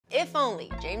if only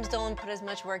James Dolan put as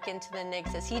much work into the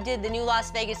Knicks as he did the new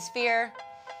Las Vegas Sphere.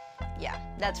 Yeah,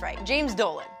 that's right, James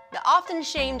Dolan, the often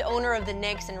shamed owner of the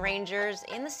Knicks and Rangers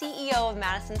and the CEO of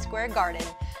Madison Square Garden,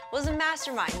 was a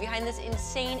mastermind behind this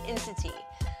insane entity.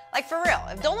 Like, for real,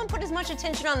 if Dolan put as much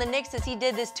attention on the Knicks as he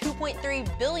did this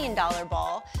 $2.3 billion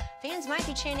ball, fans might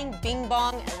be chanting bing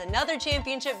bong as another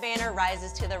championship banner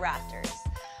rises to the rafters.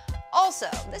 Also,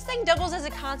 this thing doubles as a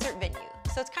concert venue,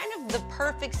 so it's kind of the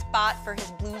perfect spot for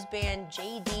his blues band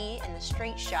JD and the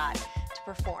Straight Shot to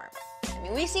perform. I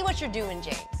mean, we see what you're doing,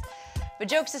 James. But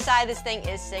jokes aside, this thing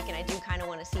is sick and I do kind of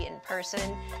want to see it in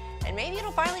person. And maybe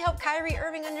it'll finally help Kyrie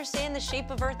Irving understand the shape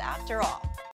of Earth after all.